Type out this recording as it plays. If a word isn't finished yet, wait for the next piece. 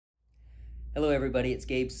Hello everybody, it's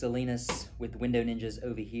Gabe Salinas with Window Ninjas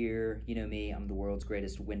over here. You know me, I'm the world's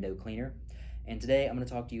greatest window cleaner. And today I'm going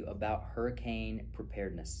to talk to you about hurricane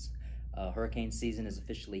preparedness. Hurricane season is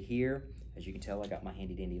officially here. As you can tell, I got my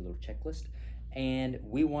handy dandy little checklist. And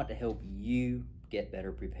we want to help you get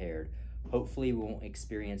better prepared. Hopefully we won't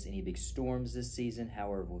experience any big storms this season.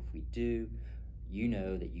 However, if we do, you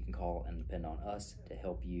know that you can call and depend on us to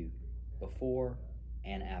help you before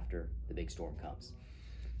and after the big storm comes.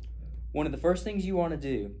 One of the first things you want to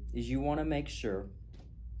do is you want to make sure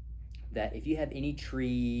that if you have any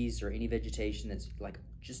trees or any vegetation that's like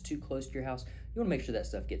just too close to your house, you want to make sure that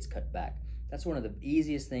stuff gets cut back. That's one of the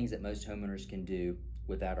easiest things that most homeowners can do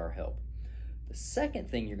without our help. The second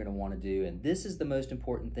thing you're going to want to do, and this is the most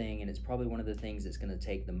important thing, and it's probably one of the things that's going to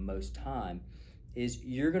take the most time, is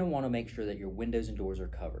you're going to want to make sure that your windows and doors are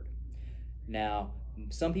covered. Now,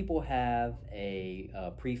 some people have a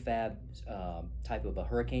prefab type of a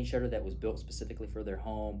hurricane shutter that was built specifically for their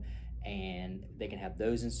home, and they can have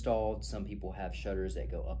those installed. Some people have shutters that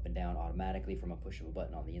go up and down automatically from a push of a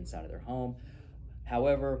button on the inside of their home.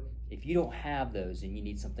 However, if you don't have those and you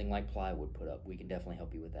need something like plywood put up, we can definitely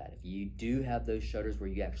help you with that. If you do have those shutters where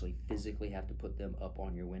you actually physically have to put them up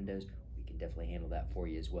on your windows, we can definitely handle that for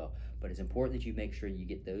you as well. But it's important that you make sure you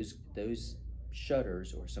get those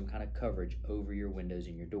shutters or some kind of coverage over your windows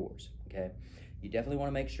and your doors, okay? You definitely want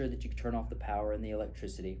to make sure that you can turn off the power and the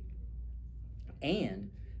electricity. And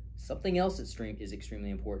something else that is extremely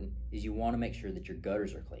important is you want to make sure that your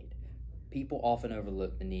gutters are cleaned. People often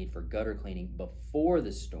overlook the need for gutter cleaning before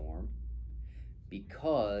the storm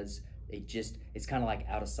because it's kind of like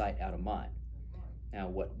out of sight, out of mind. Now,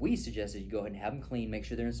 what we suggest is you go ahead and have them clean, make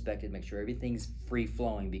sure they're inspected, make sure everything's free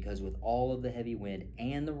flowing, because with all of the heavy wind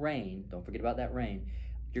and the rain, don't forget about that rain,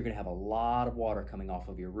 you're gonna have a lot of water coming off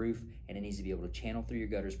of your roof, and it needs to be able to channel through your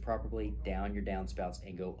gutters properly, down your downspouts,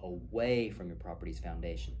 and go away from your property's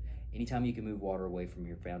foundation. Anytime you can move water away from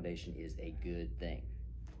your foundation is a good thing.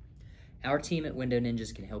 Our team at Window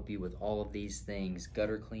Ninjas can help you with all of these things: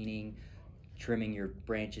 gutter cleaning, trimming your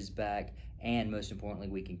branches back, and most importantly,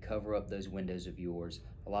 we can cover up those windows of yours.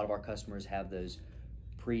 A lot of our customers have those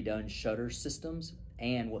pre-done shutter systems,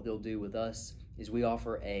 and what they'll do with us is we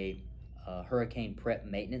offer a hurricane prep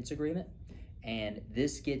maintenance agreement, and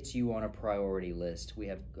this gets you on a priority list. We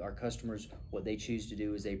have our customers, what they choose to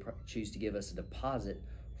do is they choose to give us a deposit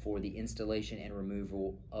for the installation and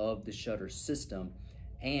removal of the shutter system,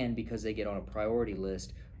 and because they get on a priority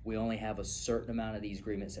list, we only have a certain amount of these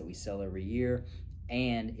agreements that we sell every year,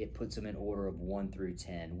 and it puts them in order of 1 through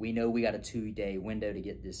 10. We know we got a 2-day window to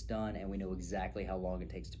get this done, and we know exactly how long it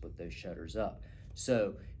takes to put those shutters up.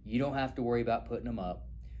 So you don't have to worry about putting them up.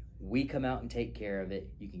 We come out and take care of it.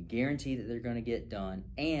 You can guarantee that they're gonna get done,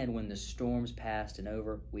 and when the storm's passed and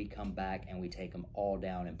over, we come back and we take them all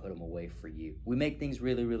down and put them away for you. We make things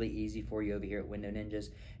really, really easy for you over here at Window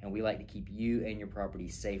Ninjas, and we like to keep you and your property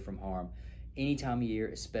safe from harm any time of year,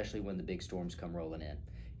 especially when the big storms come rolling in.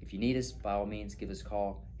 If you need us, by all means, give us a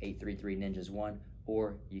call, 833-NINJAS1,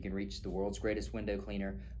 or you can reach the world's greatest window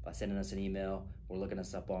cleaner by sending us an email or looking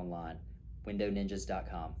us up online,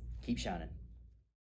 windowninjas.com. Keep shining.